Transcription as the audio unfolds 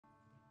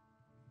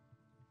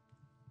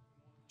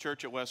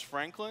Church at West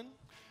Franklin.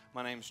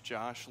 My name's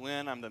Josh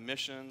Lynn. I'm the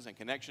missions and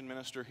connection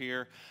minister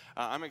here.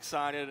 I'm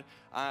excited.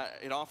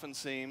 It often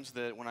seems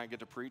that when I get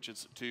to preach,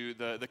 it's to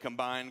the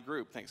combined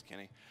group. Thanks,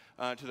 Kenny.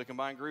 To the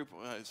combined group.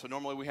 So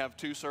normally we have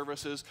two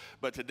services,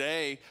 but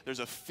today there's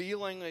a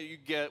feeling that you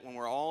get when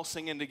we're all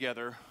singing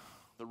together.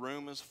 The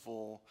room is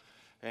full,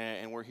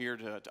 and we're here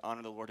to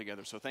honor the Lord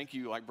together. So thank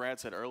you, like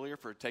Brad said earlier,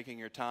 for taking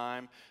your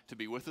time to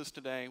be with us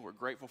today. We're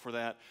grateful for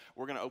that.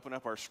 We're going to open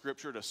up our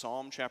scripture to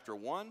Psalm chapter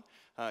 1.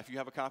 If you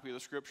have a copy of the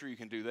scripture, you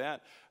can do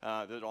that.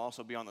 That'll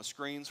also be on the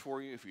screens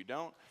for you if you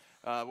don't.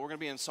 We're going to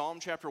be in Psalm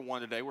chapter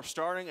 1 today. We're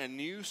starting a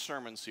new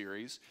sermon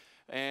series,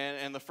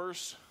 and the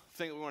first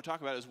thing that we want to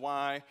talk about is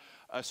why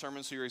a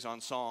sermon series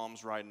on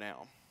Psalms right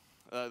now.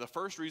 The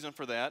first reason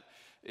for that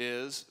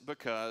is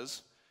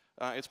because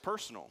it's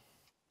personal.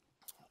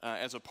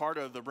 As a part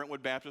of the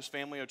Brentwood Baptist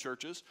family of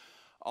churches,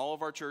 all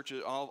of our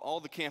churches, all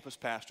the campus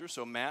pastors,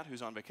 so Matt,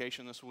 who's on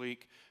vacation this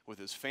week with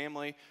his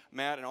family,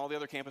 Matt and all the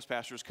other campus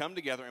pastors come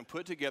together and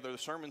put together the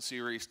sermon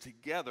series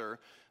together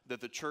that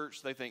the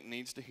church they think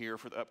needs to hear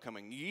for the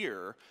upcoming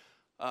year.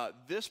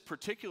 This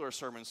particular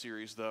sermon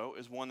series, though,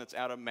 is one that's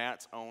out of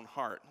Matt's own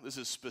heart. This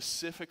is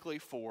specifically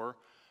for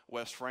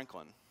West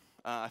Franklin.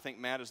 I think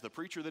Matt is the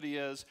preacher that he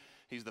is.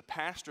 He's the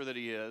pastor that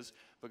he is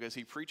because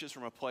he preaches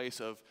from a place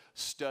of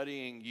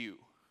studying you.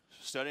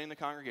 Studying the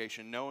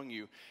congregation, knowing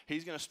you.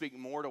 He's going to speak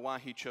more to why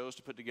he chose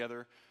to put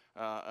together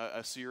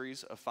a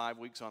series of 5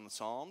 weeks on the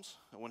Psalms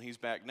when he's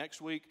back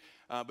next week.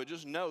 But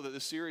just know that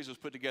this series was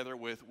put together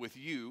with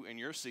you in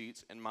your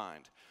seats in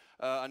mind.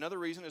 Another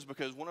reason is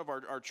because one of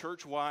our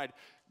church-wide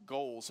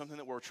goals, something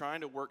that we're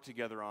trying to work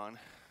together on,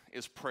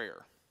 is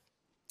prayer.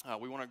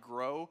 We want to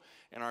grow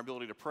in our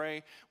ability to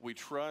pray. We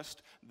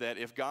trust that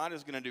if God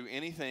is going to do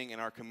anything in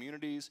our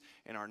communities,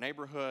 in our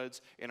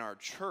neighborhoods, in our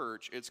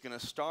church, it's going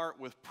to start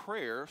with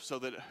prayer so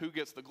that who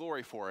gets the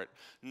glory for it?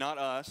 Not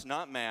us,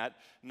 not Matt,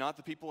 not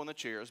the people in the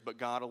chairs, but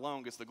God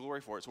alone gets the glory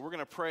for it. So we're going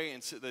to pray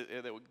and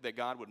that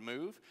God would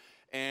move.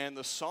 And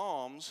the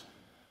Psalms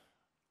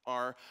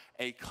are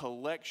a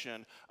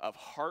collection of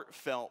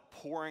heartfelt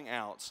pouring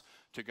outs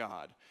to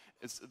God.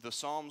 It's the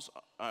Psalms,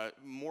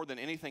 more than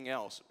anything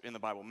else in the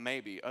Bible,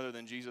 maybe, other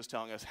than Jesus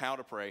telling us how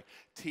to pray,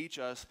 teach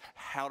us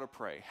how to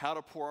pray, how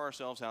to pour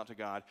ourselves out to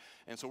God.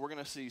 And so we're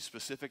going to see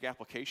specific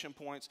application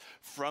points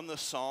from the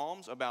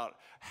Psalms about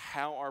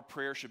how our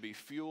prayer should be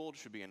fueled,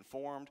 should be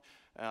informed,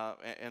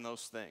 and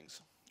those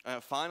things.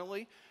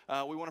 Finally,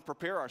 we want to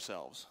prepare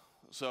ourselves.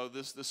 So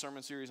this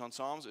sermon series on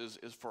Psalms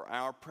is for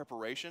our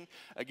preparation.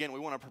 Again, we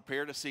want to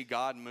prepare to see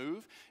God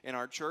move in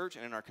our church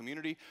and in our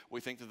community. We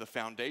think that the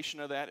foundation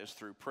of that is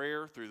through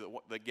prayer, through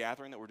the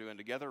gathering that we're doing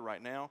together right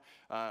now.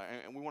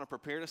 And we want to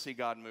prepare to see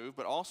God move.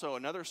 But also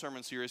another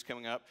sermon series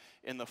coming up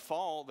in the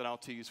fall that I'll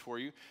tease for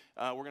you.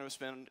 We're going to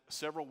spend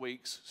several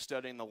weeks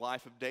studying the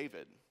life of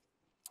David.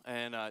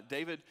 And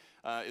David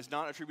is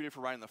not attributed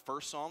for writing the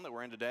first psalm that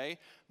we're in today,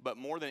 but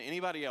more than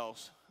anybody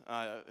else,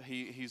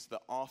 he's the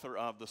author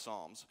of the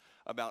Psalms.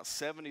 About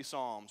 70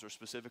 Psalms are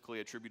specifically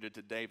attributed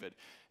to David.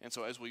 And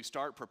so as we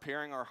start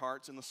preparing our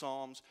hearts in the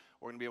Psalms,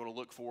 we're going to be able to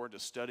look forward to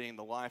studying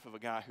the life of a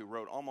guy who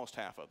wrote almost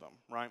half of them,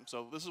 right?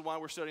 So this is why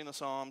we're studying the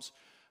Psalms.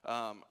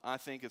 I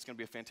think it's going to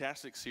be a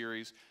fantastic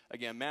series.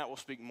 Again, Matt will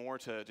speak more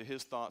to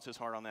his thoughts, his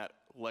heart on that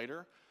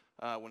later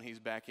when he's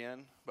back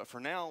in. But for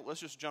now,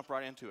 let's just jump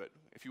right into it.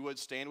 If you would,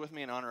 stand with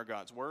me in honor of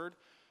God's word.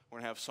 We're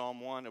going to have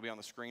Psalm 1. It'll be on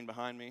the screen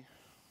behind me.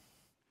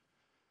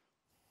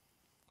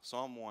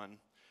 Psalm 1,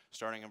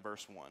 starting in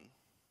verse 1.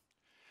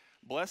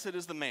 Blessed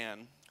is the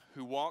man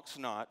who walks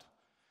not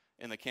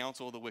in the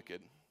counsel of the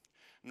wicked,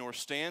 nor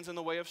stands in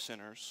the way of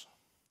sinners,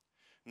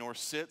 nor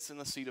sits in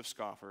the seat of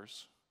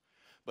scoffers,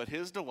 but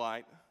his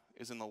delight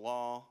is in the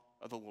law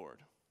of the Lord.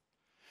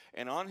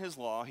 And on his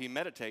law he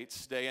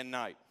meditates day and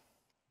night.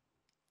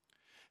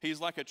 He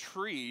is like a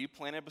tree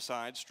planted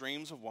beside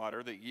streams of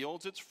water that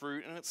yields its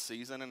fruit in its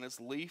season, and its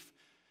leaf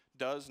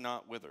does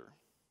not wither.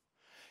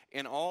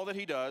 In all that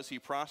he does, he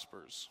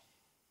prospers.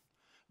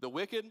 The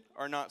wicked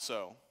are not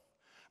so,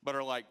 but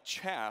are like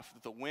chaff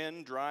that the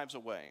wind drives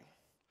away.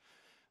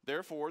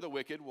 Therefore, the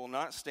wicked will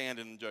not stand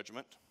in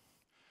judgment,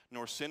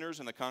 nor sinners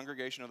in the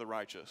congregation of the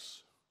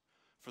righteous.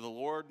 For the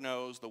Lord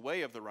knows the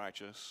way of the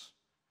righteous,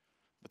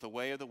 but the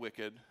way of the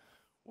wicked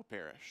will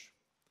perish.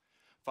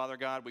 Father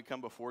God, we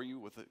come before you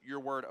with your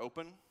word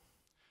open.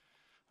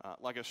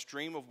 Like a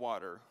stream of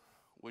water,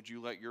 would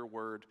you let your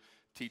word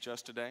teach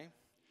us today?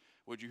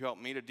 Would you help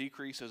me to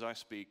decrease as I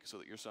speak so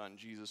that your son,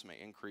 Jesus, may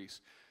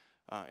increase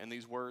in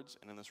these words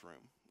and in this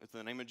room? In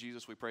the name of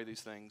Jesus, we pray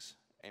these things.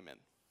 Amen.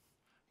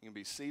 You can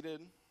be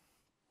seated.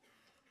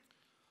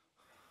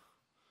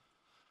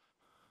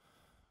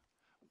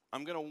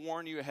 I'm going to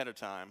warn you ahead of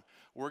time.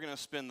 We're going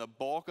to spend the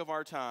bulk of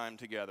our time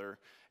together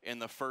in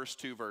the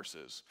first two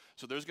verses.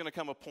 So there's going to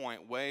come a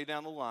point way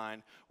down the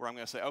line where I'm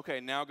going to say,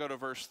 okay, now go to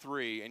verse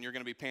 3, and you're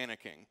going to be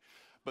panicking.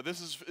 But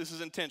this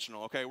is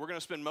intentional, okay? We're going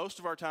to spend most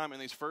of our time in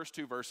these first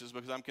two verses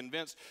because I'm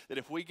convinced that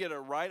if we get a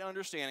right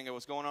understanding of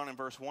what's going on in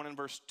verse 1 and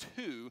verse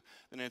 2,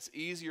 then it's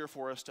easier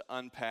for us to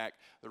unpack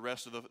the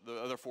rest of the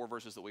other four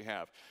verses that we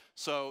have.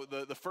 So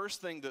the first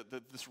thing that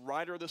this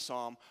writer of the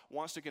psalm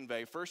wants to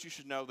convey, first you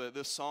should know that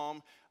this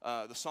psalm,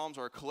 the psalms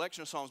are a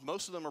collection of psalms.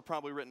 Most of them are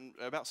probably written,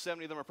 about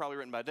 70 of them are probably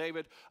written by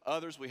David.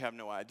 Others, we have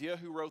no idea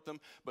who wrote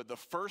them. But the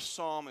first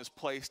psalm is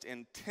placed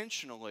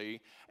intentionally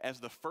as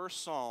the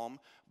first psalm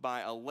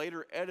by a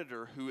later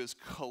editor who is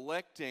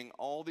collecting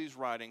all these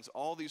writings,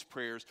 all these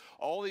prayers,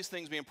 all these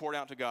things being poured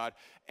out to God,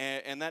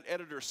 and that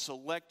editor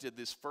selected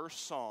this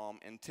first psalm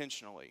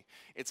intentionally.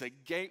 It's a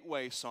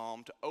gateway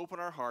psalm to open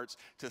our hearts,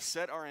 to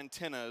set our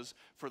antennas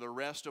for the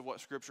rest of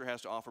what Scripture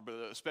has to offer, but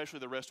especially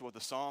the rest of what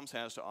the Psalms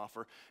has to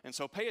offer. And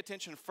so pay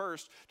attention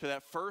first to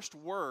that first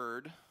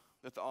word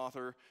that the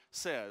author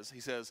says. He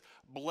says,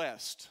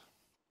 blessed.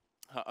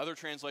 Other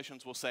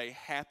translations will say,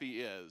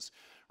 happy is.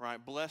 Right,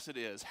 blessed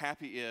is,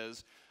 happy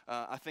is.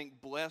 I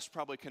think blessed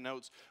probably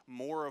connotes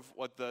more of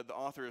what the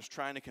author is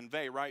trying to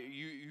convey, right?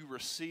 You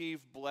receive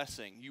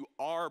blessing. You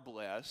are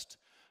blessed,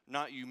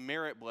 not you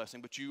merit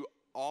blessing, but you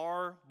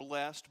are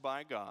blessed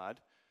by God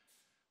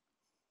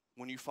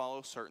when you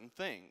follow certain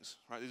things,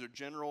 right? These are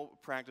general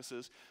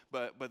practices,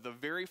 but the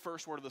very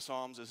first word of the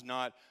Psalms is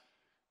not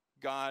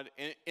God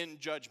in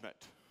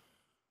judgment.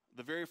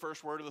 The very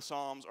first word of the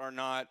Psalms are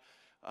not,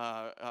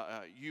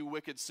 you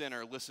wicked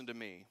sinner, listen to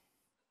me.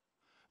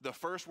 The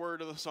first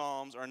word of the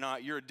Psalms are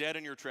not, you're dead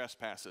in your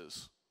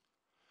trespasses.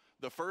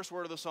 The first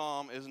word of the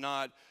Psalm is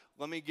not,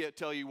 let me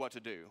tell you what to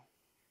do.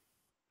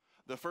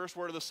 The first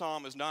word of the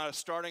Psalm is not a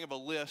starting of a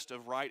list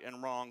of right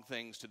and wrong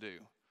things to do.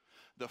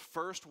 The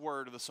first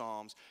word of the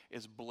Psalms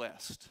is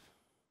blessed.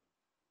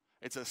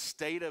 It's a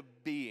state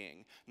of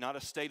being, not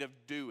a state of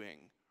doing,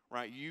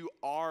 right? You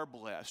are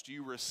blessed.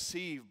 You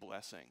receive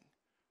blessing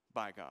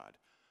by God.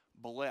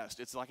 Blessed.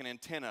 It's like an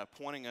antenna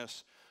pointing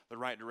us the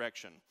right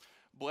direction.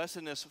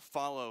 Blessedness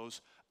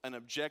follows an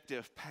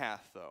objective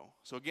path, though.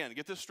 So again,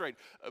 get this straight.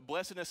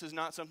 Blessedness is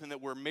not something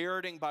that we're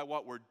meriting by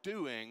what we're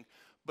doing,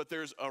 but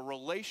there's a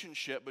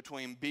relationship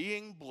between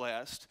being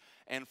blessed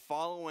and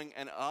following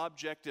an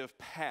objective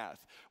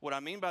path. What I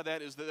mean by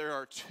that is that there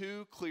are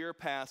two clear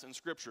paths in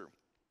Scripture.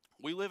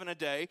 We live in a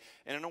day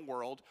and in a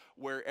world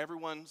where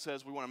everyone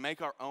says we want to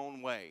make our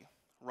own way.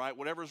 Right?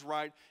 Whatever's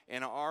right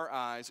in our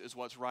eyes is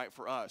what's right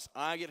for us.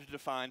 I get to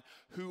define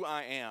who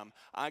I am.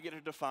 I get to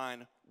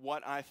define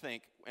what I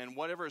think. And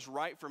whatever is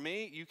right for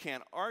me, you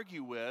can't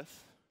argue with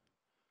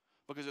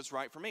because it's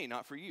right for me,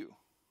 not for you.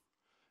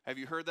 Have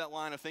you heard that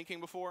line of thinking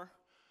before?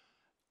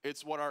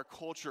 It's what our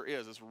culture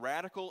is. It's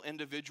radical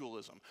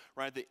individualism,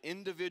 right? The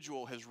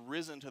individual has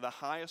risen to the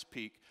highest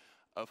peak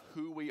of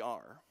who we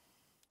are.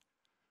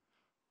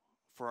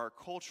 For our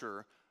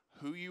culture,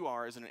 who you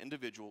are as an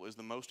individual is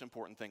the most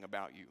important thing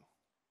about you.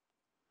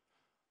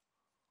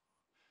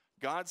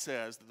 God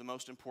says that the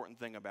most important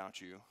thing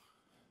about you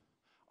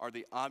are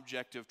the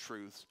objective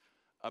truths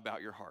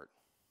about your heart.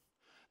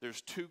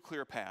 There's two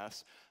clear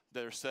paths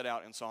that are set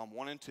out in Psalm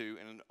 1 and 2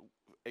 and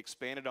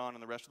expanded on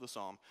in the rest of the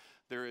psalm.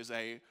 There is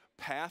a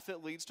path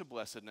that leads to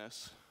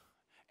blessedness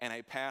and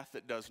a path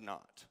that does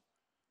not.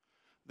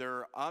 There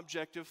are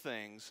objective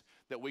things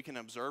that we can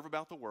observe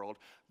about the world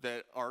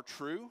that are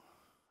true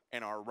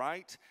and are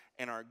right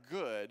and are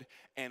good,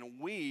 and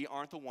we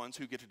aren't the ones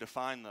who get to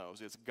define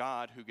those. It's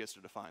God who gets to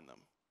define them.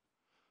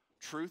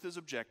 Truth is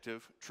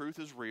objective, truth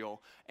is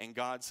real, and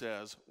God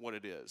says what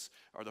it is,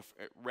 or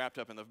wrapped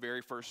up in the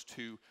very first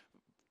two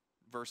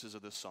verses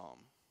of this psalm.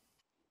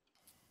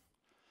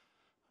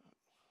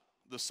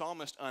 The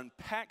psalmist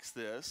unpacks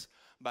this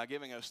by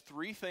giving us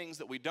three things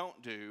that we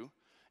don't do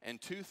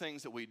and two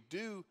things that we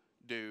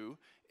do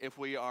if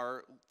we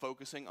are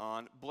focusing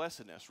on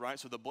blessedness, right?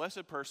 So the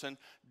blessed person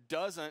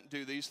doesn't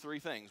do these three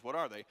things. What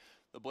are they?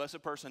 The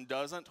blessed person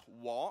doesn't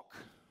walk,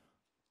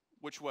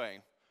 which way?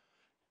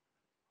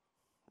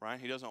 Right?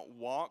 He doesn't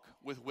walk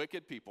with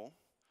wicked people,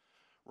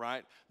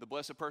 right? The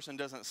blessed person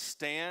doesn't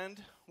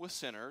stand with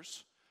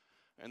sinners,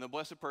 and the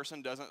blessed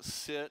person doesn't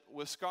sit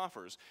with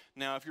scoffers.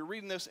 Now, if you're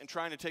reading this and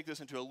trying to take this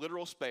into a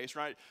literal space,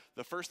 right,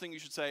 the first thing you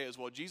should say is,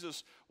 well,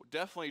 Jesus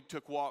definitely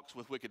took walks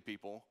with wicked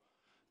people.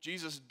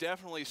 Jesus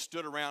definitely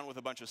stood around with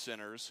a bunch of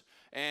sinners,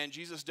 and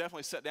Jesus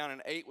definitely sat down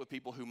and ate with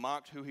people who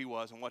mocked who he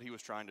was and what he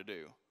was trying to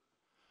do.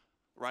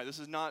 Right? This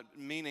is not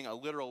meaning a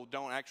literal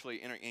don't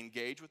actually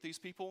engage with these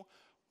people.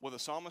 What the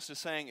psalmist is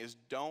saying is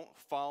don't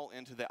fall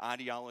into the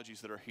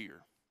ideologies that are here.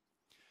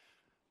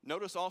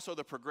 Notice also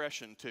the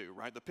progression too,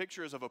 right? The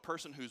picture is of a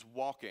person who's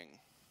walking,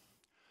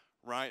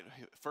 right?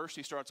 First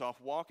he starts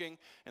off walking,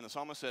 and the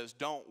psalmist says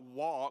don't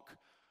walk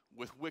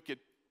with wicked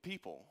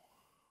people,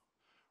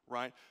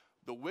 right?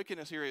 The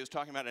wickedness here is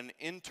talking about an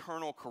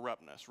internal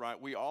corruptness, right?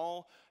 We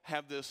all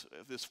have this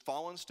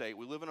fallen state.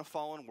 We live in a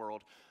fallen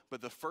world,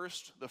 but the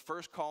first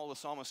call of the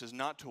psalmist is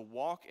not to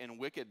walk in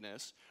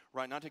wickedness,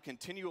 right? Not to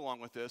continue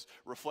along with this,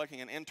 reflecting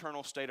an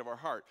internal state of our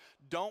heart.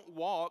 Don't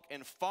walk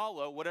and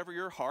follow whatever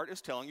your heart is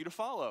telling you to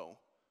follow.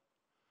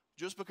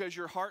 Just because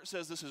your heart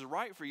says this is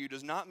right for you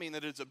does not mean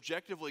that it's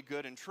objectively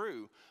good and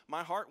true.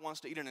 My heart wants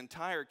to eat an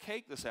entire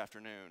cake this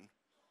afternoon.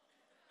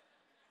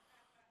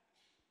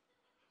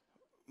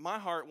 My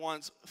heart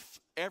wants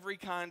every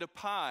kind of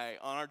pie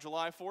on our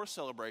July 4th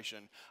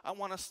celebration. I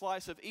want a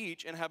slice of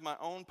each and have my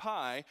own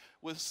pie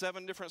with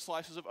 7 different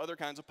slices of other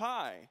kinds of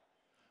pie.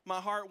 My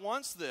heart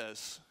wants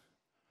this.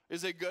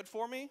 Is it good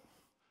for me?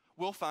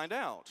 We'll find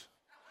out.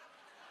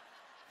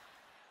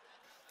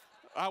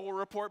 I will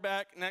report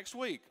back next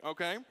week,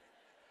 okay?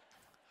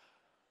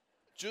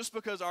 Just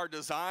because our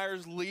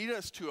desires lead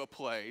us to a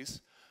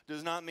place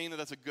does not mean that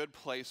that's a good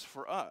place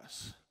for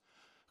us.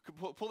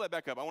 Pull that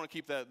back up. I want to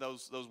keep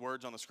those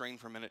words on the screen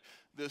for a minute.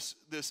 This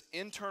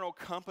internal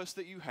compass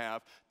that you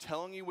have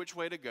telling you which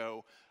way to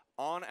go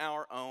on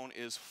our own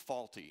is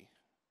faulty,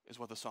 is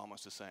what the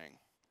psalmist is saying.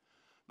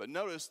 But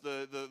notice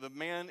the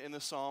man in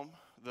the psalm,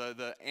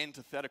 the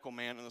antithetical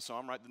man in the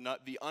psalm, right?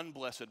 The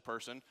unblessed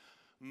person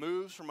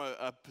moves from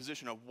a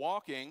position of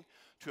walking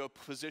to a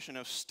position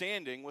of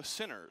standing with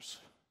sinners.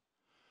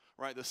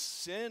 Right, the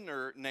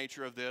sinner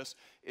nature of this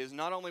is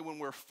not only when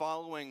we're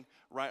following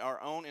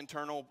our own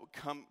internal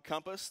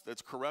compass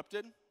that's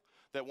corrupted,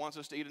 that wants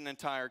us to eat an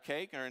entire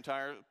cake or an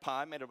entire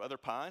pie made of other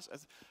pies.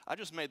 I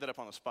just made that up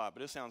on the spot,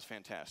 but it sounds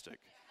fantastic.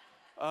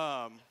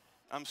 I'm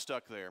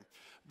stuck there.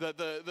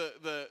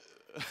 The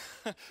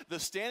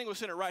standing with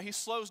sinner, right? He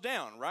slows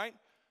down, right?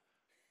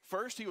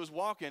 First he was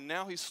walking,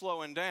 now he's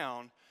slowing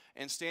down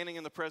and standing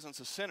in the presence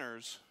of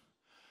sinners.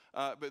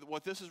 But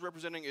what this is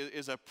representing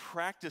is a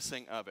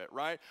practicing of it,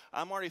 right?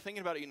 I'm already thinking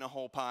about eating a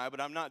whole pie,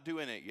 but I'm not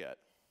doing it yet.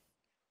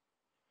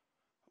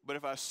 But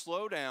if I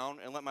slow down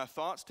and let my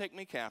thoughts take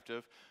me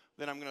captive,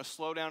 then I'm going to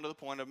slow down to the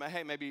point of,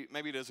 hey, maybe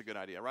it is a good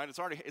idea, right?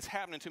 It's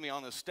happening to me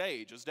on this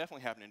stage. It's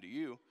definitely happening to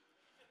you.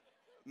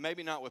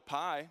 Maybe not with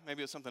pie.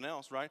 Maybe it's something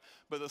else, right?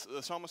 But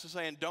the psalmist is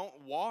saying, don't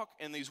walk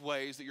in these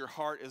ways that your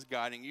heart is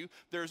guiding you.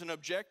 There's an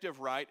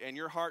objective right, and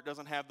your heart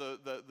doesn't have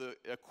the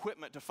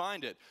equipment to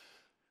find it.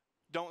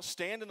 Don't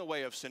stand in the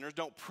way of sinners.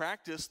 Don't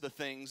practice the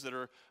things that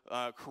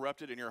are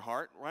corrupted in your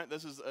heart, right?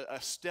 This is a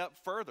step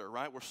further,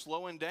 right? We're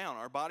slowing down.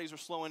 Our bodies are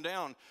slowing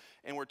down,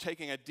 and we're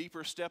taking a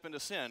deeper step into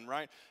sin,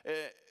 right?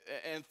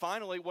 And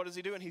finally, what is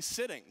he doing? He's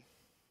sitting.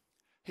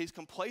 He's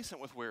complacent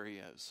with where he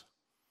is.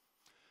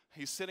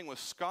 He's sitting with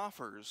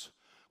scoffers,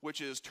 which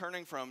is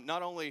turning from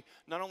not only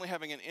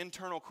having an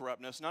internal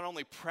corruptness, not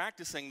only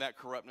practicing that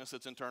corruptness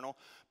that's internal,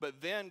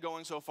 but then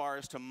going so far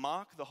as to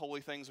mock the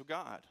holy things of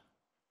God.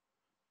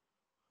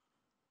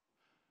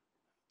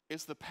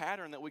 It's the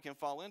pattern that we can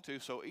fall into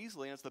so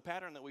easily, and it's the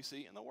pattern that we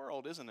see in the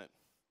world, isn't it?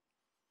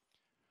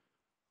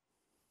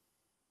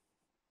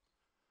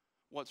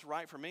 What's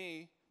right for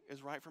me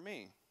is right for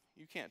me.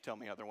 You can't tell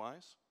me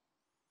otherwise.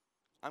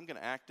 I'm going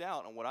to act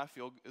out on what I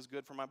feel is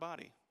good for my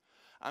body.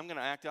 I'm going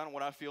to act out on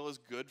what I feel is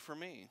good for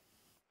me.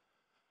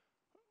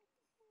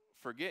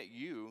 Forget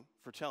you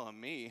for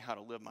telling me how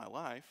to live my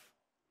life.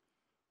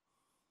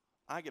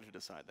 I get to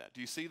decide that.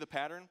 Do you see the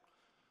pattern?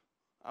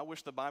 I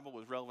wish the Bible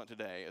was relevant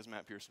today, as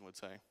Matt Pearson would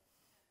say.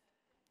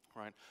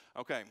 Right?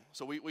 Okay,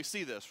 so we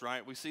see this,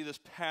 right? We see this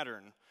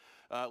pattern.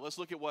 Let's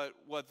look at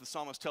what the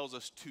psalmist tells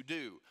us to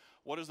do.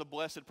 What does a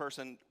blessed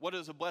person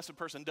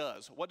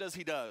does? What does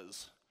he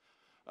does?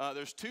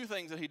 There's 2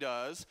 things that he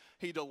does.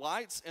 He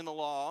delights in the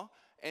law,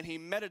 and he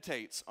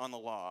meditates on the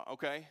law,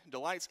 okay?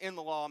 Delights in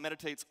the law,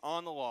 meditates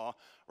on the law,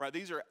 right?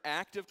 These are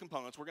active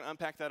components. We're going to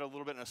unpack that a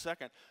little bit in a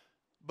second.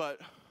 But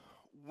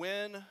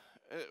when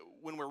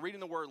we're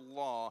reading the word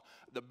law,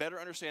 the better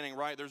understanding,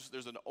 right,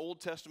 there's an Old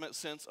Testament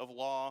sense of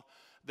law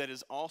that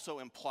is also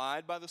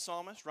implied by the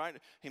psalmist, right?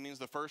 He means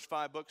the first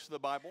 5 books of the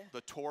Bible,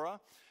 the Torah.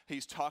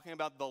 He's talking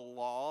about the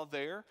law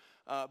there.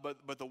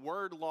 But the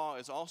word law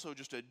is also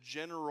just a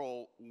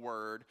general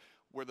word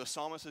where the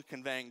psalmist is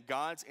conveying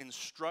God's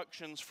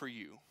instructions for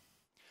you,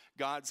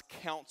 God's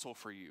counsel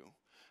for you.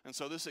 And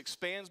so this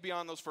expands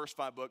beyond those first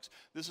 5 books.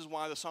 This is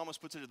why the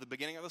psalmist puts it at the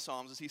beginning of the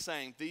Psalms, is he's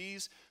saying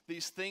these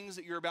things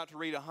that you're about to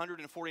read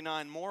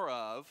 149 more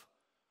of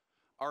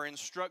are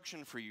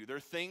instruction for you. They're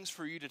things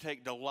for you to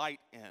take delight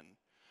in,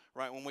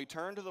 right? When we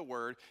turn to the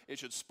Word, it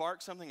should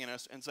spark something in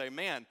us and say,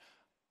 man,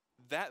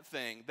 that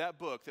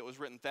book that was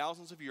written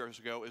thousands of years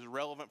ago is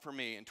relevant for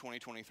me in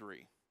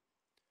 2023.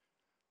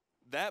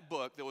 That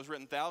book that was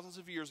written thousands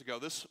of years ago,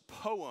 this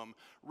poem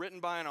written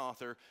by an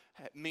author,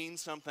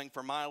 means something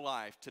for my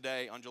life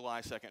today on July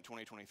 2nd,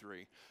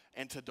 2023.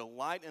 And to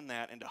delight in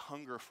that and to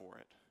hunger for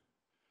it.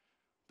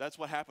 That's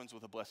what happens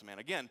with a blessed man.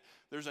 Again,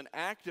 there's an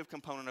active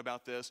component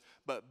about this,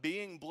 but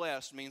being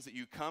blessed means that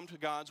you come to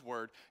God's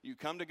word, you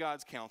come to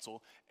God's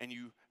counsel, and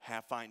you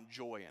find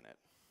joy in it.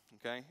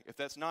 Okay? If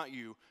that's not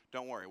you,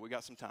 don't worry, we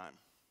got some time.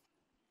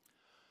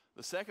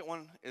 The second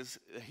one is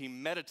he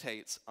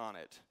meditates on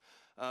it.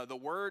 The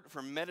word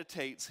for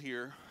meditates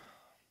here,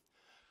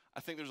 I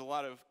think there's a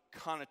lot of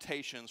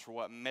connotations for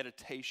what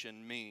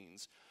meditation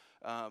means.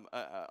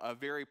 A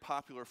very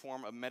popular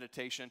form of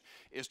meditation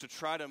is to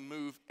try to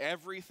move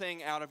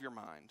everything out of your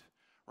mind,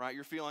 right?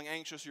 You're feeling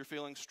anxious, you're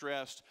feeling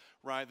stressed,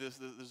 right? This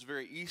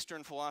very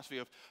Eastern philosophy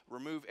of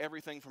remove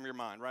everything from your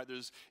mind, right?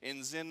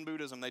 In Zen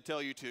Buddhism, they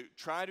tell you to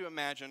try to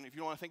imagine, if you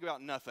don't want to think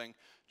about nothing,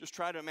 just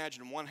try to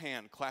imagine one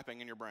hand clapping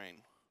in your brain.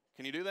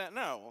 Can you do that?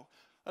 No.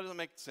 That doesn't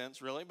make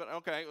sense, really, but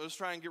okay, let's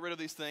try and get rid of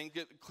these things,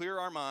 clear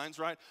our minds,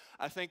 right?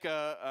 I think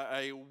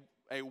a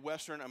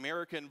Western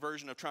American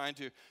version of trying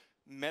to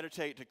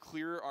meditate to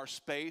clear our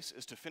space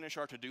is to finish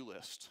our to-do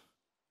list.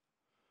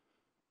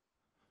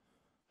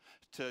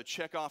 To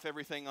check off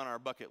everything on our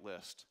bucket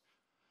list.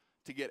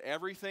 To get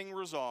everything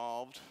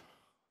resolved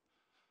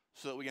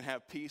so that we can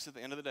have peace at the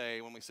end of the day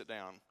when we sit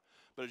down.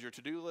 But does your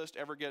to-do list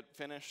ever get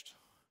finished?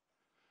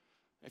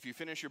 If you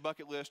finish your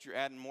bucket list, you're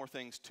adding more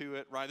things to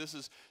it, right? This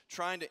is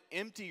trying to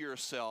empty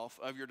yourself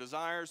of your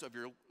desires, of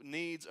your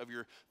needs, of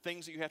your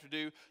things that you have to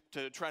do,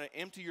 to try to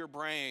empty your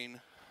brain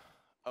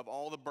of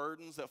all the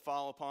burdens that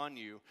fall upon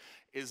you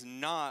is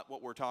not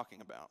what we're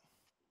talking about.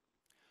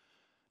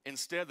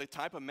 Instead, the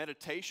type of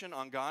meditation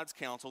on God's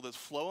counsel that's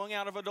flowing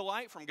out of a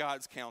delight from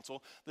God's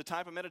counsel, the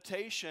type of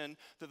meditation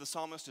that the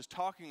psalmist is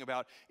talking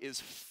about is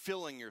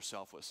filling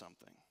yourself with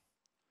something.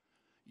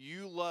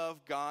 You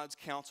love God's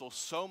counsel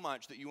so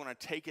much that you want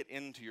to take it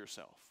into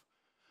yourself.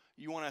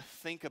 You want to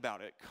think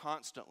about it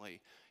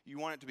constantly. You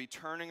want it to be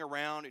turning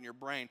around in your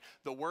brain.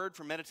 The word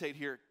for meditate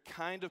here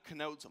kind of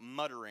connotes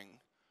muttering.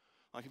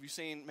 Like, have you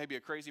seen maybe a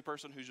crazy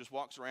person who just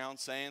walks around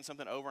saying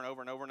something over and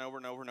over and over and over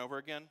and over and over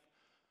again?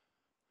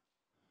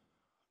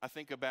 I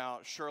think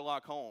about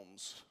Sherlock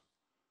Holmes.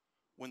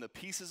 When the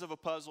pieces of a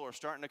puzzle are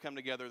starting to come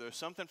together, there's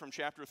something from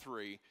chapter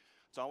 3.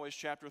 It's always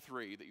chapter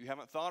 3 that you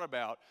haven't thought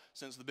about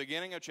since the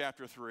beginning of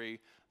chapter 3,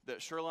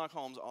 that Sherlock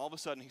Holmes, all of a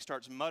sudden, he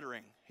starts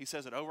muttering. He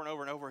says it over and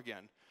over and over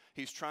again.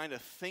 He's trying to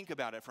think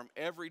about it from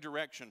every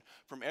direction,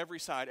 from every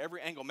side,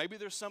 every angle. Maybe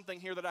there's something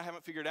here that I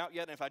haven't figured out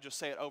yet, and if I just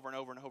say it over and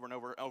over and over and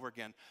over and over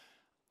again,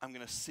 I'm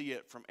going to see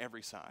it from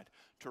every side.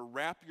 To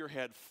wrap your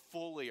head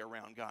fully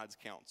around God's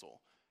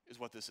counsel is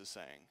what this is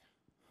saying.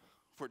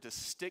 For it to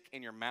stick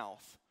in your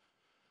mouth,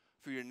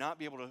 for you to not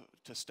be able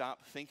to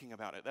stop thinking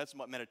about it. That's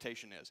what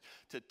meditation is.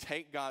 To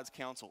take God's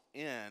counsel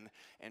in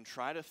and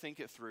try to think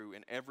it through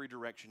in every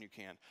direction you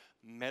can.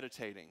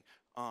 Meditating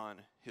on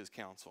his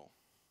counsel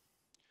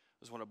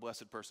is what a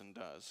blessed person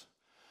does.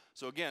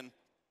 So again,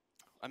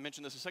 I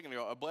mentioned this a second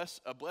ago.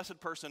 A blessed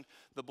person,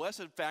 the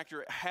blessed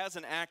factor has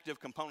an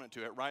active component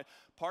to it, right?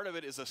 Part of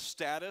it is a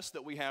status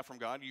that we have from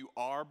God. You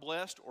are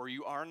blessed or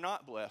you are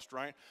not blessed,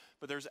 right?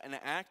 But there's an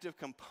active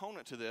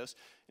component to this.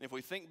 And if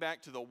we think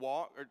back to the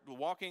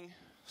walking,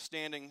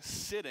 standing,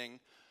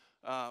 sitting,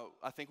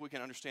 I think we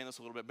can understand this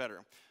a little bit better.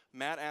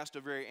 Matt asked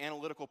a very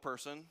analytical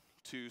person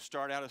to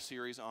start out a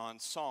series on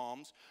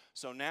Psalms.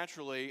 So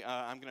naturally,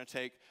 I'm going to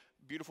take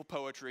beautiful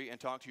poetry and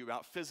talk to you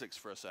about physics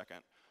for a second,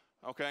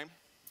 okay?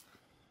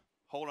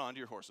 Hold on to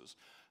your horses.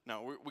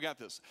 No, we got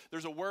this.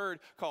 There's a word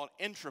called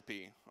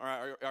entropy. All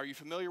right, are you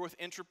familiar with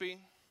entropy?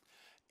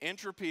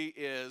 Entropy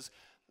is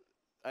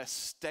a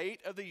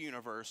state of the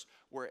universe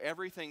where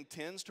everything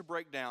tends to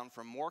break down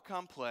from more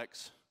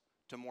complex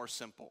to more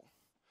simple.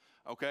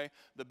 Okay?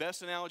 The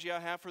best analogy I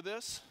have for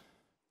this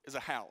is a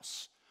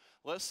house.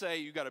 Let's say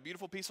you got a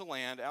beautiful piece of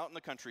land out in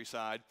the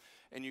countryside,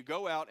 and you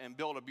go out and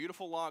build a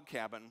beautiful log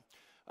cabin,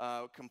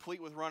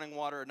 complete with running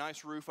water, a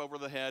nice roof over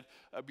the head,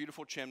 a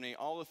beautiful chimney,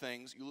 all the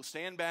things. You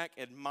stand back,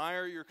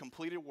 admire your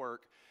completed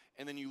work,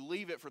 and then you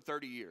leave it for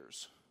 30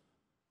 years.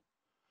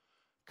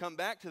 Come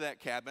back to that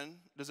cabin.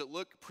 Does it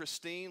look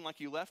pristine like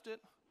you left it?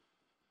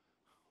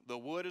 The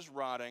wood is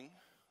rotting.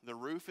 The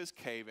roof is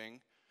caving.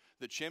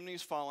 The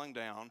chimney's falling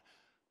down.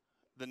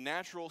 The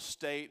natural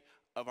state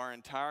of our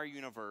entire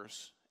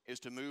universe is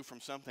to move from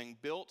something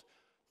built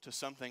to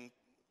something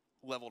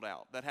leveled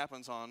out. That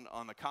happens on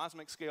the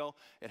cosmic scale.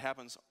 It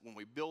happens when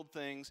we build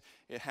things.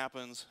 It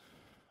happens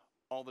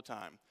all the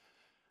time.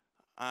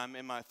 I'm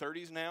in my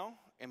 30s now.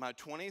 In my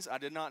 20s, I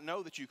did not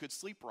know that you could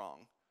sleep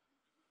wrong.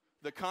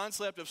 The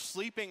concept of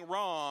sleeping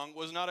wrong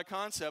was not a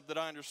concept that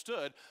I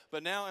understood,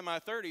 but now in my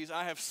 30s,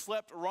 I have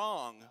slept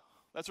wrong.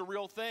 That's a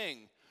real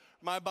thing.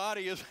 My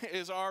body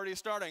is already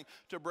starting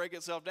to break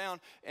itself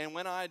down, and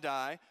when I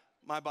die,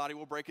 my body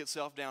will break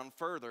itself down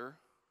further.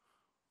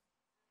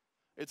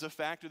 It's a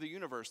fact of the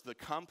universe. The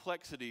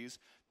complexities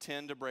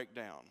tend to break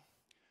down.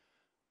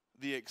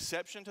 The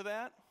exception to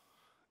that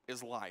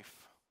is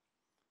life.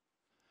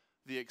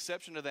 The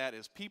exception to that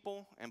is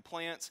people and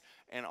plants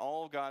and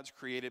all of God's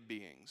created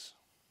beings.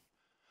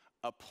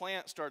 A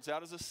plant starts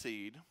out as a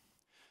seed,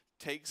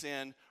 takes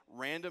in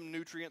random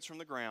nutrients from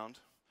the ground,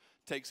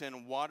 takes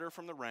in water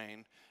from the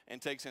rain,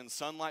 and takes in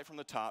sunlight from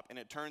the top, and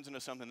it turns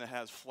into something that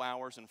has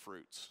flowers and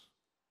fruits.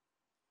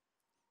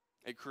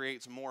 It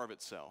creates more of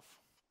itself.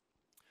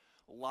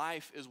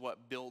 Life is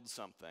what builds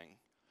something.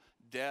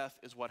 Death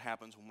is what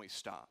happens when we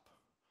stop.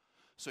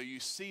 So you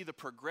see the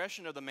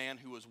progression of the man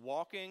who was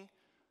walking,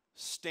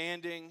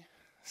 standing,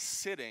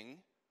 sitting,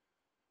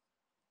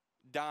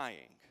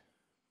 dying.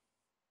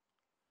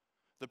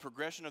 The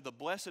progression of the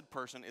blessed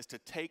person is to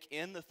take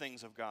in the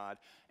things of God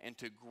and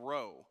to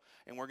grow.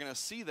 And we're going to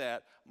see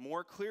that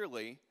more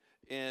clearly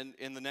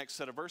in the next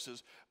set of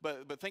verses.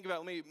 But think about,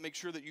 let me make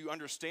sure that you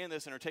understand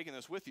this and are taking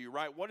this with you,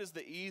 right? What is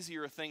the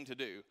easier thing to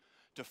do?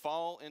 To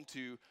fall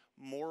into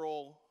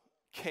moral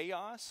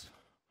chaos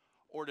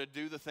or to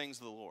do the things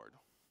of the Lord?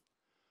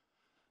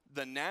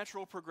 The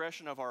natural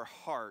progression of our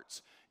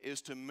hearts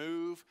is to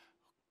move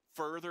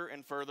further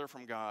and further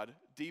from God,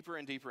 deeper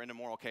and deeper into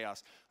moral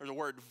chaos. There's a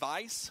word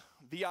vice,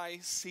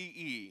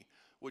 V-I-C-E,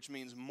 which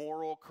means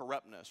moral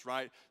corruptness,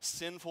 right?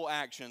 Sinful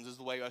actions is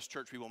the way us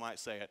church people might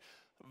say it.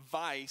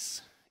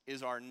 Vice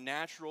is our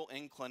natural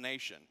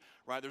inclination,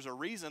 right? There's a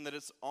reason that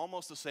it's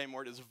almost the same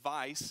word as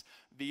vice,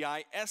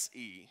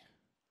 V-I-S-E,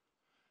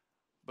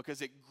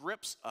 because it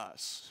grips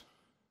us.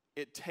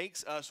 It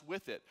takes us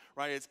with it,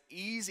 right? It's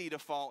easy to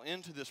fall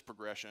into this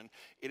progression.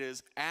 It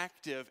is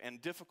active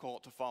and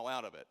difficult to fall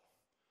out of it.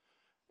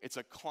 It's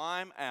a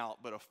climb out,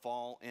 but a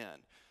fall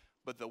in.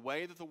 But the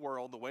way that the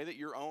world, the way that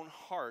your own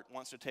heart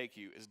wants to take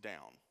you is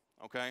down,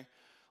 okay?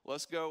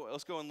 Let's go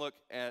and look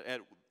at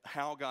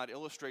how God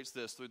illustrates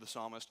this through the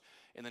psalmist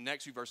in the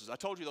next few verses. I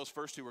told you those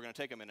first two were going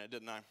to take a minute,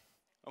 didn't I?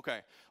 Okay,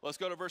 let's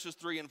go to verses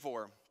 3 and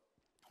 4.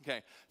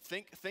 Okay,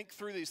 think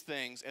through these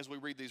things as we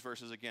read these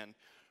verses again.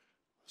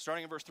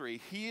 Starting in verse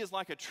 3, he is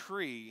like a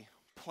tree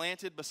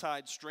planted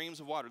beside streams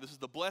of water. This is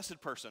the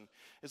blessed person.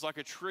 Is like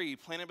a tree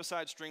planted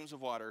beside streams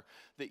of water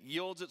that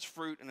yields its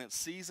fruit in its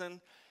season,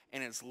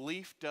 and its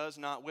leaf does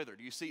not wither.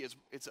 Do you see?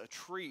 It's a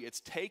tree. It's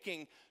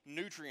taking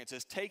nutrients.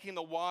 It's taking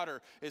the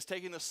water. It's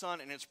taking the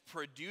sun, and it's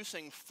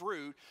producing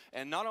fruit.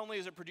 And not only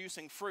is it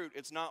producing fruit,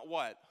 it's not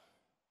what?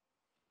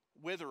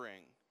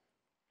 Withering.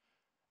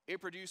 It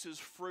produces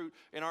fruit.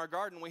 In our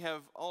garden, we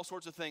have all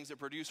sorts of things that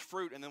produce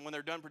fruit, and then when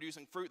they're done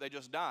producing fruit, they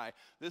just die.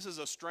 This is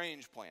a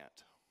strange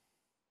plant.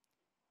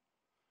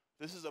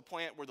 This is a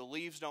plant where the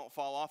leaves don't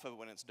fall off of it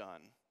when it's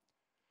done.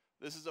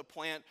 This is a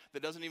plant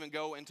that doesn't even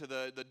go into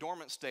the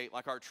dormant state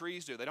like our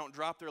trees do. They don't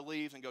drop their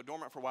leaves and go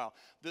dormant for a while.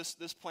 This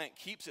plant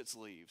keeps its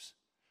leaves.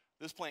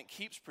 This plant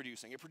keeps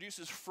producing. It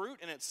produces fruit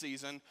in its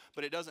season,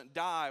 but it doesn't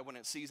die when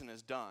its season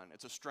is done.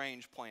 It's a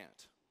strange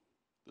plant,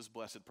 this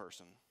blessed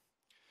person.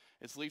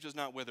 Its leaf does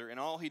not wither. In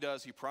all he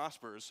does, he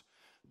prospers.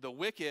 The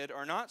wicked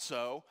are not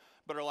so,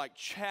 but are like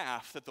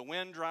chaff that the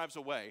wind drives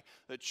away.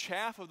 The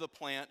chaff of the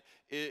plant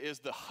is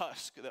the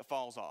husk that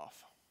falls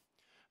off.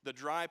 The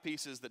dry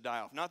pieces that die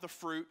off. Not the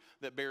fruit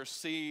that bears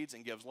seeds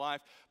and gives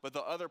life, but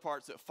the other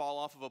parts that fall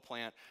off of a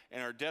plant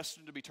and are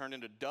destined to be turned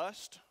into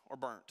dust or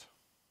burnt.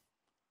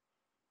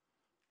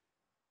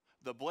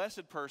 The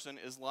blessed person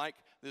is like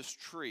this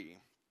tree.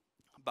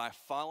 By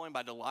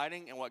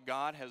delighting in what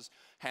God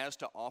has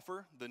to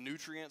offer, the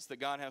nutrients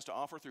that God has to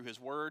offer through his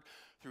word,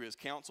 through his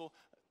counsel,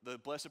 the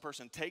blessed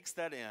person takes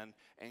that in,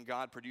 and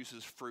God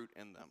produces fruit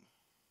in them.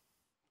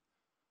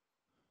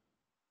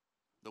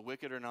 The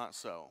wicked are not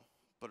so,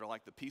 but are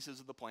like the pieces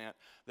of the plant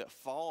that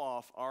fall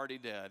off already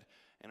dead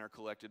and are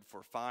collected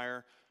for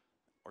fire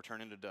or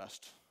turn into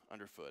dust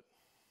underfoot.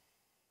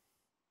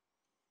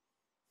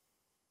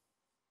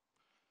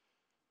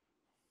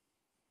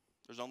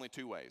 There's only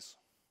two ways.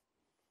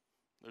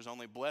 There's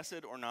only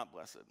blessed or not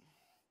blessed.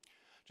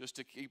 Just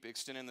to keep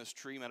extending this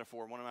tree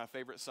metaphor, one of my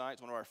favorite sites,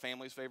 one of our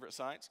family's favorite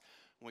sites,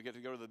 when we get to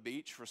go to the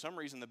beach, for some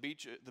reason the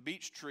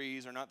beach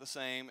trees are not the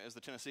same as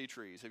the Tennessee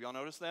trees. Have y'all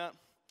noticed that?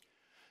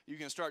 You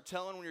can start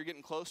telling when you're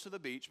getting close to the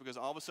beach because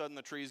all of a sudden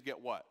the trees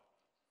get what?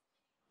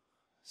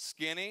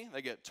 Skinny,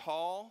 they get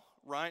tall,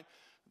 right?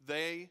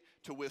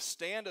 To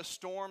withstand a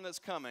storm that's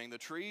coming, the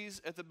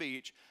trees at the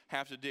beach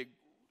have to dig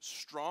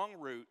strong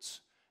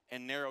roots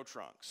and narrow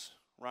trunks.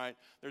 Right?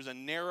 There's a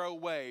narrow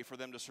way for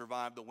them to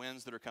survive the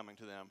winds that are coming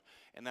to them.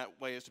 And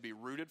that way is to be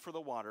rooted for the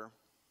water,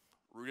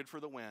 rooted for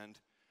the wind,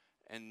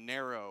 and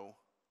narrow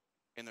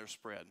in their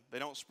spread. They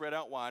don't spread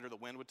out wide or the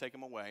wind would take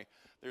them away.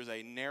 There's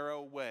a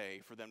narrow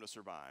way for them to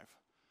survive.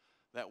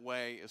 That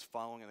way is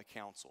following in the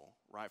counsel,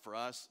 right? For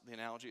us, the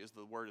analogy is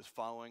the word is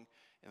following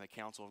in the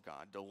counsel of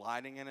God,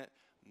 delighting in it,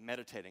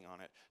 meditating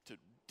on it, to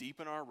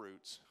deepen our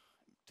roots,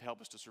 to help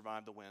us to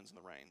survive the winds and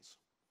the rains.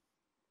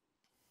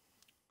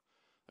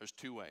 There's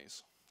two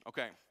ways.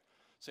 Okay,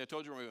 see, I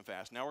told you we're moving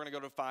fast. Now we're going to go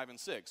to 5 and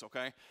 6,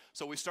 okay?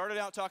 So we started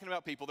out talking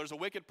about people. There's a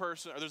wicked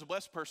person, or there's a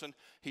blessed person.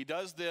 He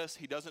does this,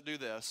 he doesn't do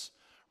this,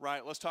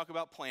 right? Let's talk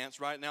about plants,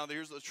 right? Now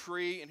here's the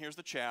tree and here's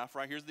the chaff,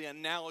 right? Here's the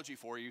analogy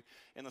for you.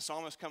 And the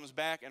psalmist comes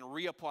back and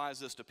reapplies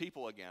this to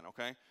people again,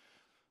 okay?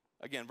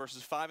 Again,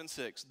 verses 5 and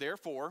 6.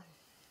 Therefore,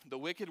 the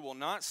wicked will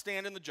not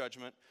stand in the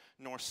judgment,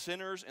 nor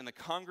sinners in the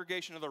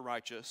congregation of the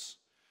righteous.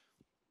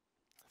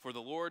 For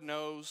the Lord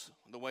knows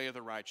the way of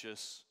the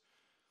righteous,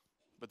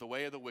 but the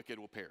way of the wicked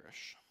will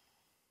perish.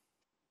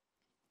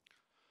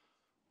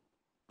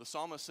 The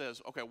psalmist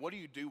says, okay, what do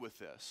you do with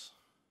this?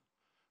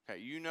 Okay,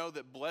 you know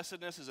that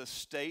blessedness is a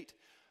state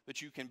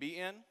that you can be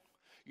in.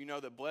 You know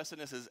that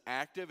blessedness is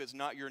active. It's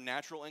not your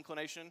natural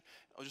inclination.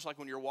 Just like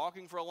when you're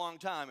walking for a long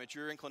time, it's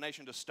your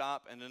inclination to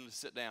stop and then to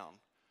sit down,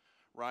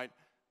 right?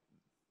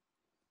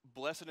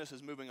 Blessedness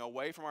is moving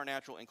away from our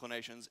natural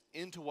inclinations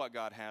into what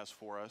God has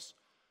for us.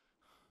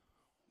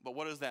 But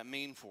what does that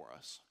mean for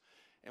us?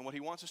 And what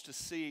he wants us to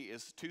see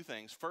is two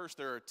things. First,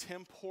 there are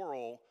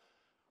temporal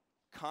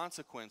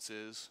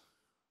consequences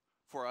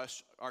for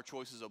us, our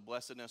choices of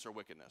blessedness or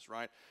wickedness,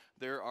 right?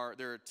 There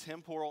are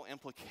temporal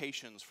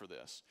implications for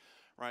this,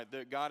 right?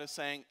 That God is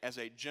saying, as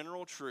a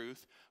general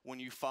truth, when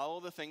you follow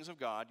the things of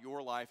God,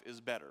 your life is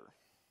better.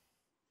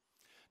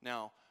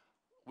 Now,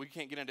 we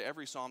can't get into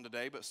every psalm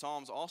today, but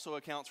Psalms also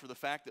accounts for the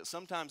fact that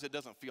sometimes it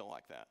doesn't feel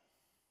like that.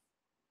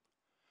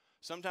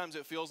 Sometimes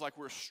it feels like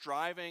we're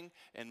striving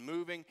and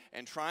moving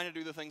and trying to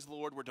do the things of the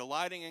Lord. We're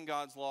delighting in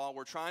God's law.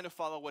 We're trying to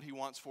follow what he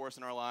wants for us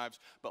in our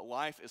lives, but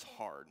life is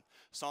hard.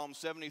 Psalm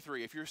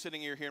 73, if you're sitting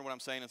here hearing what I'm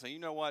saying and saying,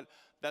 you know what,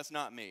 that's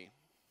not me.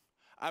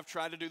 I've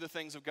tried to do the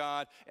things of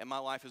God, and my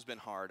life has been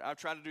hard. I've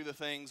tried to do the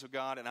things of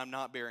God, and I'm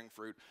not bearing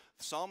fruit.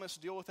 The psalmists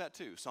deal with that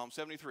too. Psalm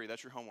 73,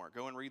 that's your homework.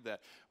 Go and read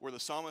that, where the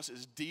psalmist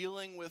is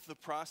dealing with the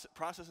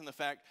process and the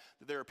fact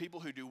that there are people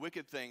who do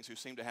wicked things who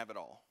seem to have it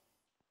all.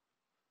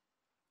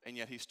 And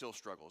yet he still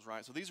struggles,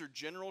 right? So these are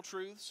general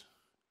truths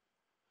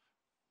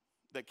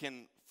that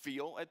can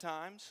feel at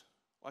times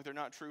like they're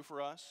not true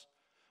for us,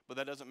 but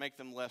that doesn't make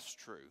them less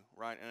true,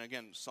 right? And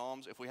again,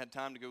 Psalms, if we had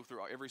time to go through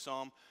every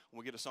Psalm, when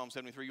we get to Psalm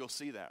 73, you'll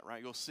see that,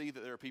 right? You'll see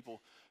that there are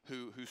people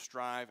who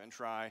strive and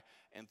try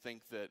and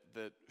think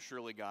that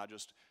surely God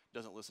just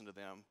doesn't listen to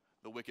them.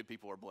 The wicked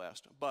people are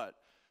blessed. But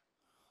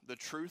the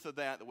truth of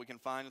that we can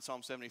find in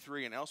Psalm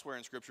 73 and elsewhere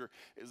in Scripture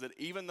is that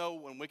even though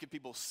when wicked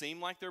people seem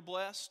like they're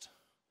blessed,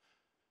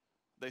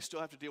 they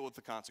still have to deal with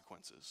the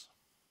consequences.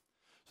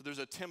 So there's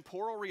a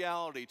temporal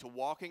reality to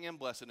walking in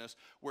blessedness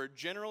where,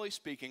 generally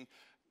speaking,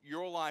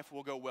 your life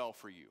will go well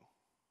for you.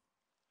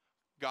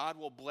 God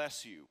will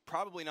bless you,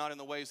 probably not in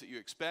the ways that you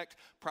expect,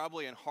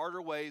 probably in harder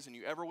ways than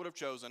you ever would have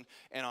chosen.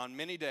 And on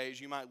many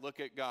days, you might look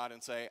at God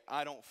and say,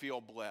 I don't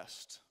feel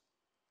blessed.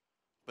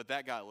 But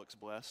that guy looks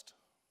blessed.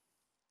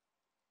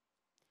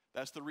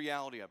 That's the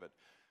reality of it.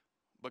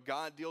 But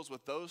God deals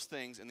with those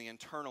things in the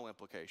internal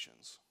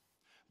implications.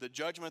 The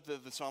judgment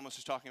that the psalmist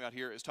is talking about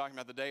here is talking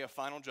about the day of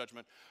final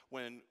judgment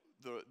when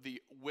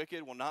the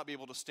wicked will not be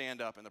able to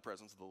stand up in the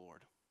presence of the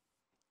Lord.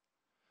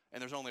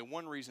 And there's only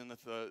one reason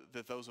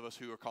that those of us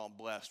who are called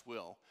blessed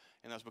will,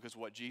 and that's because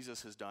of what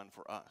Jesus has done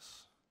for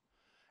us.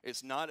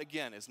 It's not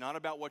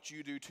about what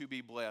you do to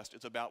be blessed.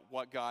 It's about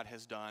what God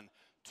has done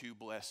to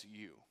bless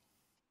you.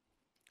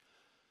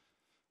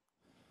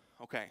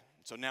 Okay,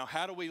 so now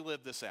how do we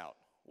live this out?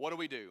 What do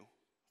we do?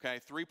 Okay,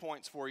 3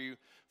 points for you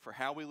for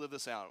how we live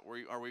this out.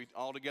 Are we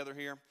all together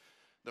here?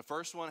 The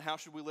first one, how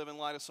should we live in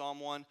light of Psalm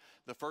 1?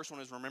 The first one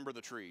is remember the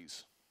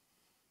trees.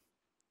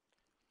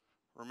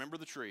 Remember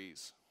the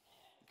trees,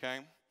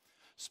 okay?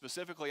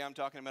 Specifically, I'm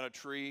talking about a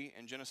tree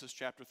in Genesis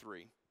chapter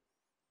 3,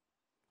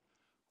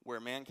 where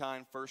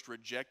mankind first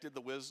rejected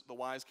the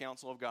wise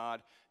counsel of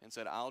God and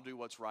said, I'll do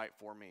what's right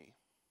for me.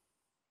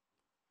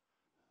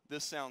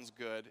 This sounds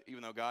good,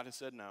 even though God has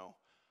said no.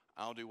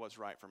 I'll do what's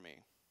right for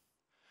me.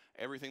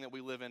 Everything that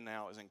we live in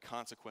now is in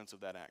consequence of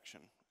that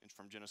action. It's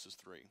from Genesis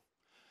 3.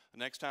 The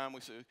next time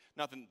we see,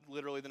 not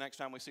literally the next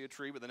time we see a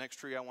tree, but the next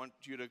tree I want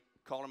you to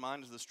call to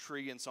mind is this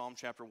tree in Psalm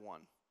chapter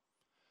 1.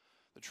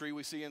 The tree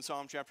we see in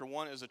Psalm chapter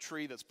 1 is a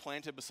tree that's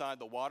planted beside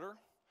the water,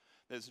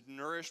 that's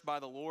nourished by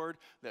the Lord,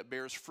 that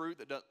bears fruit,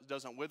 that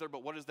doesn't wither.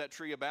 But what is that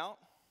tree about?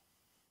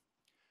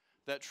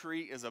 That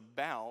tree is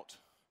about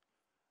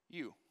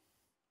you.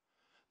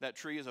 That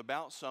tree is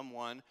about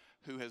someone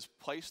who has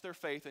placed their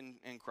faith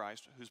in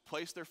Christ, who's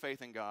placed their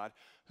faith in God,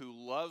 who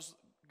loves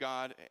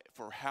God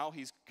for how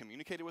he's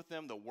communicated with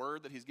them, the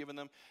word that he's given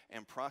them,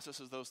 and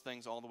processes those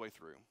things all the way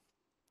through.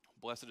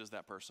 Blessed is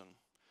that person.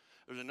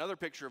 There's another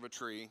picture of a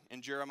tree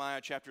in Jeremiah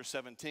chapter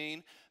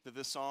 17 that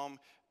this psalm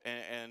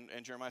and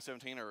Jeremiah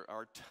 17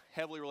 are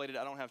heavily related.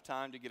 I don't have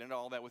time to get into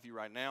all that with you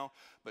right now,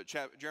 but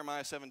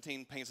Jeremiah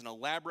 17 paints an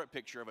elaborate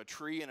picture of a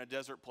tree in a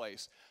desert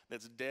place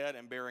that's dead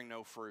and bearing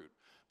no fruit.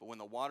 But when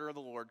the water of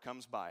the Lord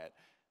comes by it,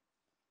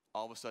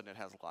 all of a sudden it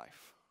has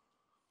life,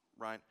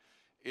 right?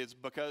 It's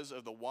because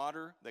of the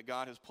water that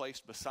God has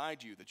placed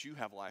beside you that you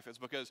have life. It's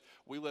because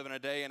we live in a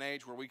day and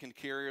age where we can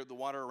carry the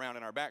water around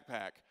in our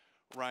backpack,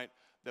 right,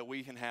 that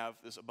we can have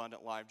this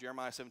abundant life.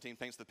 Jeremiah 17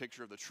 paints the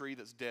picture of the tree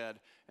that's dead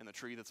and the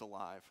tree that's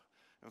alive.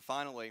 And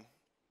finally,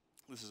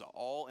 this is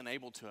all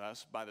enabled to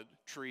us by the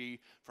tree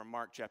from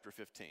Mark chapter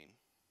 15,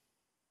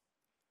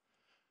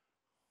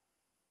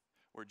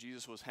 where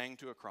Jesus was hanged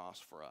to a cross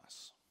for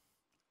us.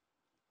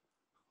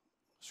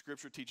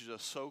 Scripture teaches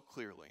us so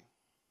clearly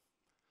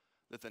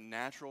that the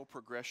natural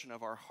progression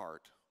of our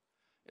heart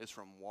is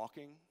from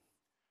walking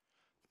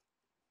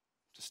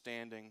to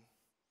standing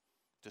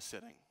to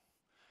sitting.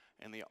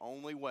 And the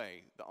only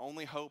way, the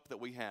only hope that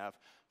we have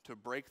to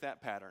break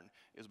that pattern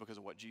is because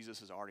of what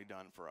Jesus has already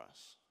done for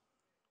us.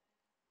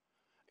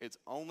 It's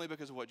only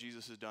because of what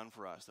Jesus has done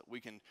for us that we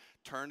can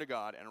turn to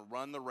God and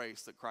run the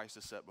race that Christ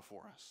has set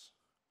before us.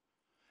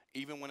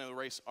 Even when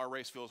our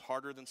race feels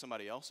harder than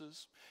somebody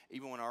else's,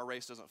 even when our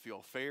race doesn't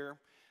feel fair,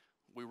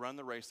 we run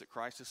the race that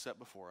Christ has set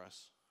before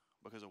us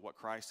because of what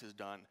Christ has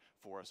done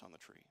for us on the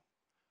tree.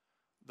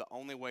 The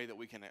only way that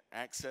we can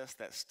access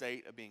that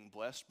state of being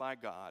blessed by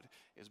God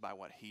is by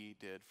what he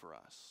did for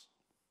us.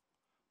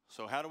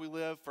 So how do we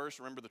live? First,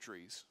 remember the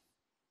trees.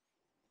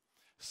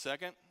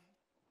 Second,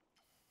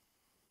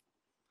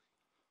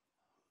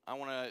 I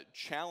want to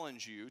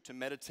challenge you to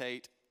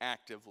meditate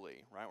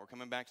actively, right? We're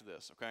coming back to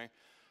this, okay?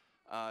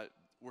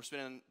 We're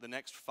spending the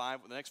next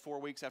 4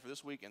 weeks after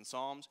this week in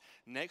Psalms.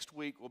 Next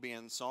week we'll be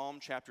in Psalm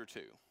chapter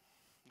 2.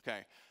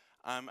 Okay,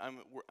 I'm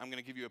going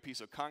to give you a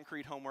piece of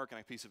concrete homework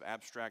and a piece of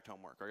abstract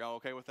homework. Are y'all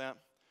okay with that?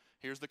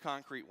 Here's the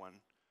concrete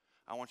one.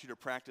 I want you to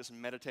practice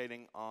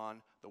meditating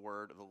on the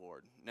word of the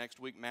Lord. Next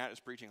week, Matt is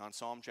preaching on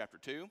Psalm chapter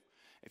 2.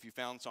 If you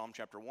found Psalm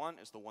chapter 1,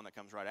 it's the one that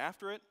comes right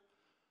after it.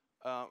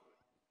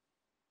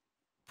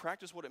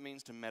 Practice what it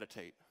means to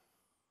meditate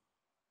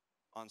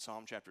on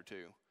Psalm chapter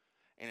 2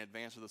 in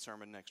advance of the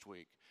sermon next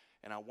week.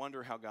 And I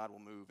wonder how God will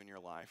move in your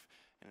life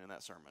and in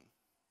that sermon.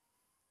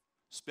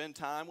 Spend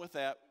time with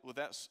that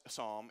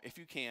psalm, if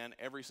you can,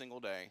 every single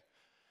day,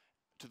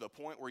 to the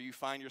point where you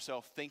find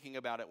yourself thinking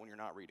about it when you're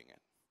not reading it.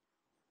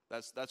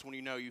 That's when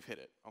you know you've hit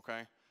it,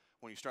 okay?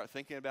 When you start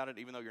thinking about it,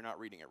 even though you're not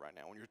reading it right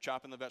now. When you're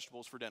chopping the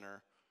vegetables for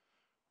dinner,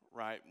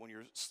 right? When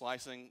you're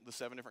slicing the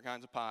 7 different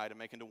kinds of pie to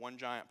make into one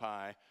giant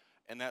pie,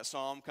 and that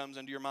psalm comes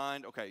into your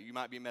mind, okay, you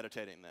might be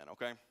meditating then,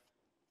 okay?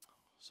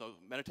 So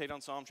meditate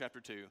on Psalm chapter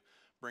 2.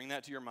 Bring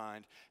that to your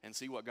mind and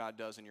see what God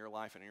does in your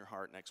life and in your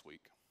heart next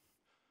week.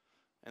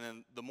 And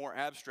then the more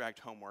abstract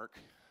homework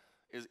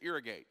is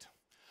irrigate.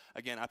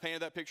 Again, I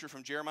painted that picture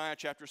from Jeremiah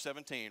chapter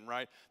 17,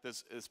 right?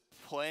 This is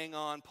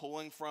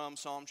pulling from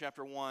Psalm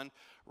chapter 1,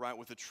 right?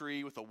 With a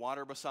tree, with the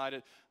water beside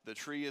it. The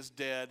tree is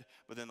dead,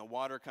 but then the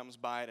water comes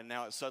by it, and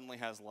now it suddenly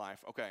has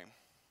life. Okay,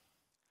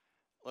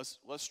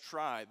 let's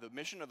try. The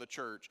mission of the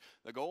church,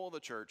 the goal of the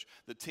church,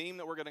 the team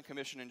that we're going to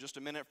commission in just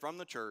a minute from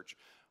the church,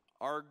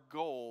 our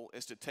goal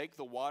is to take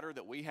the water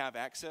that we have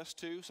access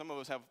to. Some of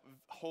us have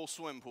whole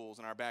swim pools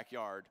in our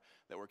backyard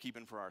that we're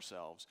keeping for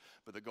ourselves.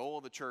 But the goal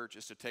of the church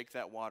is to take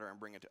that water and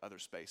bring it to other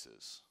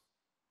spaces.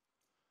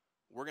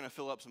 We're going to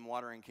fill up some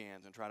watering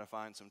cans and try to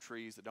find some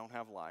trees that don't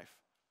have life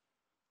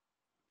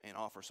and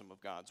offer some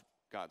of God's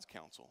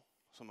counsel,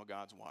 some of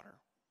God's water.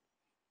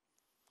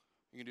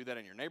 You can do that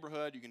in your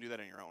neighborhood. You can do that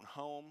in your own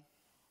home.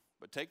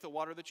 But take the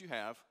water that you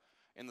have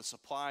and the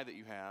supply that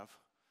you have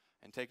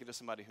and take it to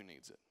somebody who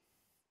needs it.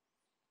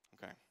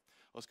 Okay,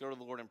 let's go to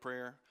the Lord in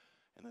prayer,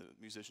 and the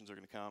musicians are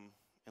going to come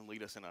and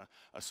lead us in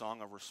a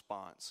song of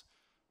response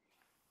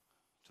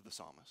to the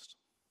psalmist.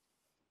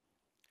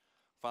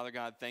 Father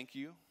God, thank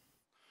you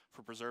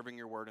for preserving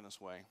your word in this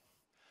way.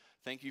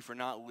 Thank you for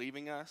not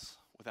leaving us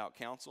without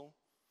counsel.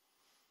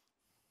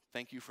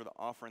 Thank you for the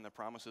offer and the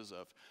promises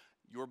of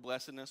your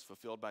blessedness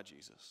fulfilled by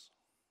Jesus.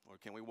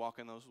 Lord, can we walk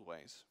in those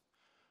ways?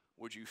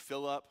 Would you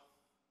fill up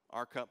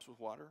our cups with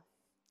water?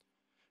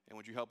 And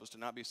would you help us to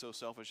not be so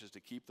selfish as to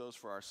keep those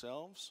for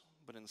ourselves,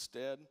 but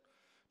instead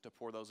to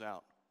pour those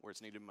out where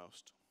it's needed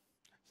most?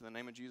 In the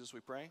name of Jesus we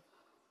pray,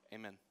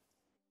 amen.